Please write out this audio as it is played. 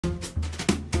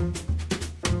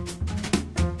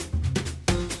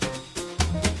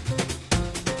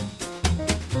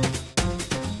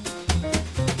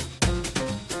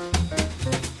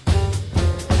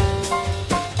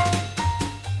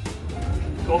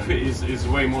coffee is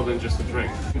way more than just a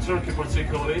drink. In Turkey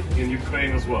particularly, in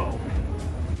Ukraine as well.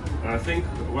 I think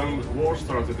when war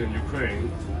started in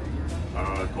Ukraine,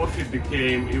 coffee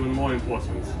became even more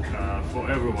important for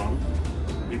everyone,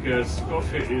 because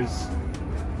coffee is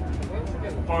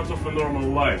part of a normal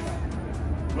life.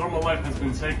 Normal life has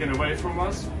been taken away from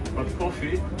us, but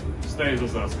coffee stays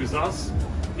with us,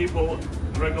 people,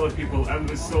 regular people, and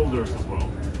with soldiers as well.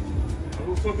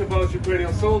 We'll talk about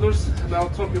Ukrainian soldiers, and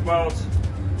I'll talk about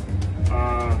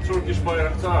Turkish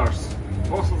bayraktars.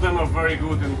 Most of them are very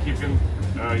good in keeping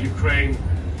Ukraine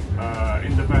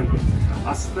independent.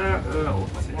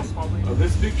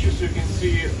 These pictures you can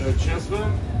see джезви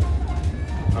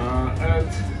and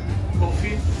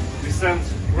coffee. We sent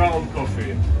ground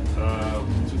coffee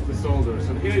to the soldiers,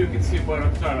 and here you can see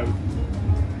bayraktar.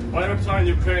 Bayraktar in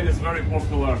Ukraine is very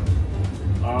popular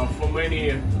for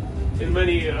in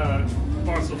many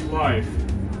parts of life.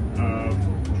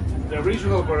 The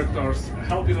original bayraktars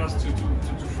helping us to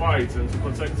fight and to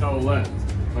protect our land.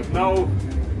 But now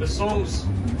the songs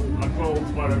are called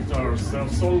bayraktars. There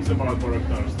are songs about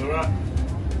bayraktars. There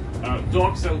are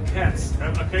dogs and cats,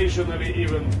 and occasionally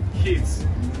even kids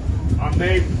are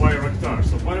named bayraktar.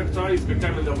 So bayraktar is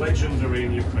becoming a legendary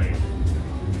in Ukraine.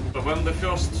 When the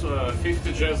first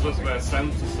 50 джезвис were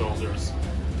sent to soldiers,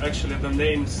 actually the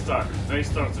name stuck.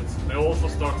 They also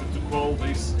started to call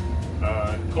these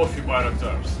coffee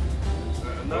bayraktars.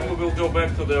 Now we will go back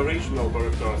to the original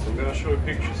bayraktars. I'm going to show you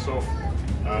pictures of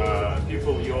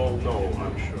people you all know,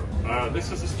 I'm sure.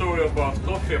 This is a story about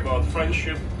coffee, about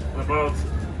friendship, about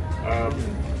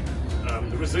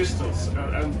resistance,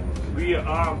 and we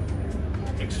are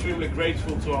extremely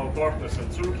grateful to our partners, and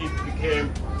Turkey became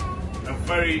a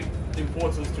very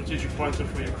important strategic partner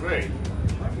for Ukraine.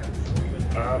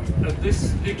 At these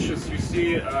pictures you see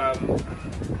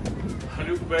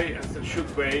Haluk Bey and Selçuk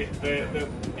Bey, the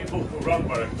people who run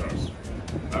bayraktars.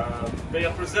 They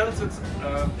are presented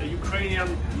a Ukrainian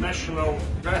national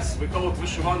dress. We call it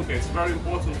vyshivanka. It's very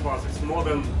important for us. It's more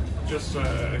than just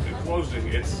clothing.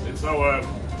 It's our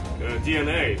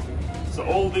DNA. So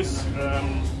all this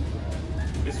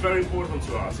is very important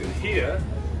to us. And here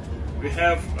we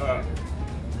have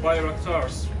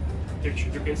bayraktars picture.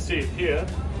 You can see it here.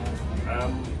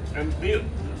 And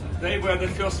they were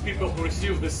the first people who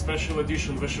received this special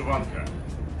edition vyshivanka.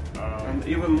 And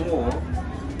even more,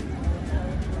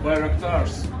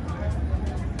 bayraktars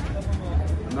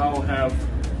now have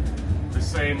the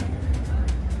same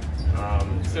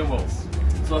symbols.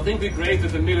 So I think we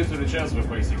created a military джезви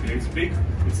basically. It's big,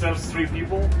 it serves 3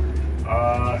 people.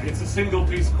 It's a single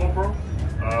piece copper,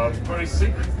 very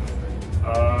thick.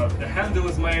 The handle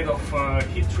is made of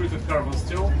heat-treated carbon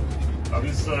steel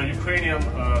with Ukrainian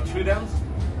trident,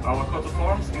 our coat of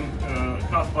arms,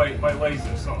 cut by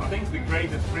laser. So I think we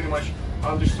created pretty much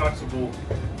indestructible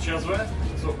джезви,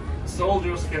 so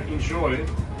soldiers can enjoy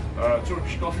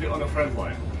Turkish coffee on a front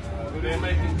line. They're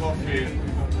making coffee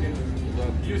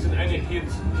using any heat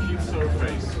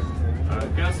surface,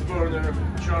 gas burner,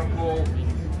 charcoal,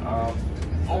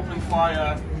 open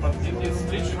fire, but it's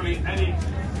literally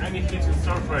any heated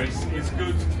surface is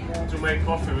good to make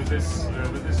coffee with this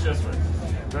джезви.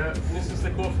 This is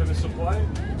the coffee we supply.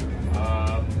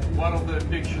 One of the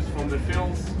pictures from the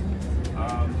fields.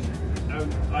 And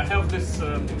I have this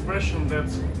impression that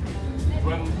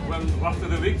when after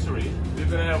the victory,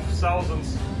 we're going to have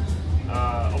thousands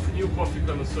of new coffee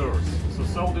connoisseurs. So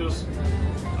soldiers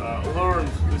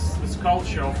learned this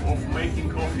culture of making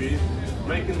coffee,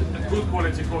 making a good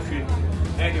quality coffee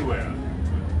anywhere.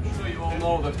 I'm sure you all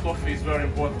know that coffee is very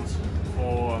important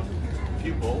for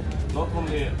people, not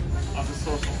only as a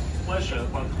source of pleasure,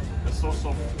 but a source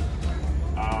of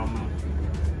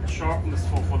sharpness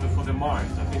for the mind.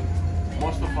 I think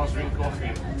most of us drink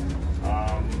coffee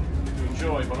to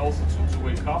enjoy, but also to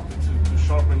wake up, to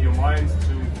sharpen your mind,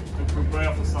 to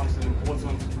prepare for something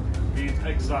important, be it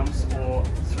exams or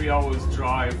 3 hours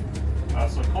drive.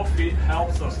 So coffee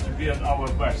helps us to be at our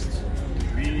best.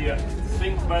 We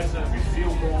think better, we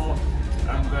feel more,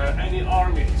 and any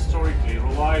army historically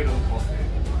relied on coffee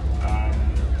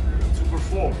to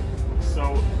perform. So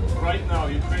right now,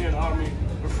 Ukrainian army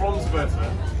performs better.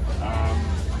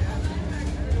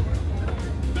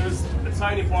 There's a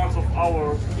tiny part of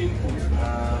our input.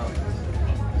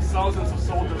 Thousands of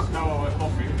soldiers have our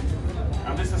coffee,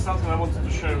 and this is something I wanted to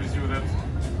share with you, that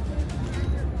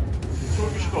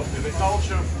Turkish coffee, the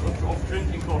culture of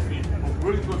drinking coffee, of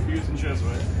brewing coffee using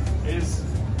джезви, is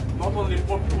not only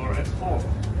popular at home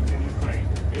in Ukraine,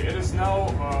 it is now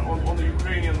on the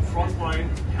Ukrainian front line,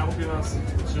 helping us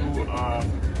to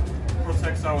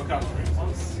protect our country.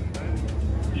 Once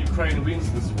Ukraine wins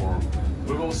this war,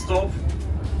 we will stop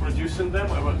producing them,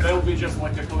 they'll be just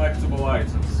like a collectible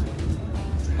items.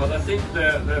 But I think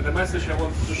the message I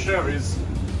wanted to share is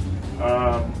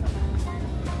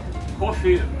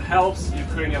coffee helps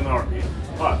Ukrainian army,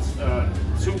 but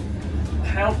to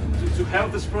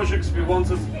help these projects, we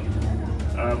wanted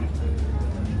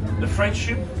the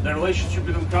friendship, the relationship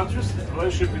between countries, the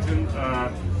relationship between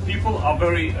people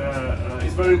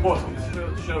is very important.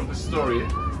 To share the story,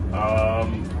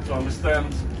 to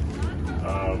understand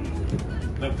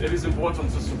that it is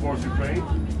important to support Ukraine.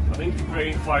 I think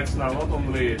Ukraine fights now not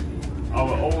only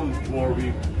our own war,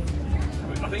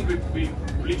 I think we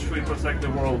literally protect the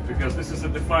world, because this is a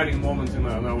defining moment in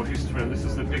our history, and this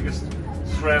is the biggest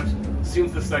threat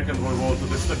since the Second World War to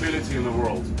the stability in the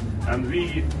world. And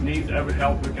we need every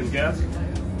help we can get.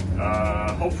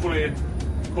 Hopefully,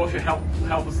 coffee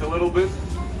help us a little bit.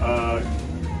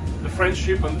 The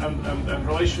friendship and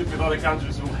relationship with other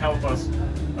countries will help us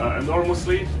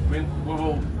enormously. We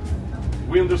will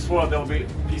win this war. There will be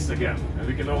peace again, and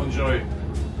we can all enjoy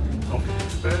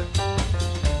coffee.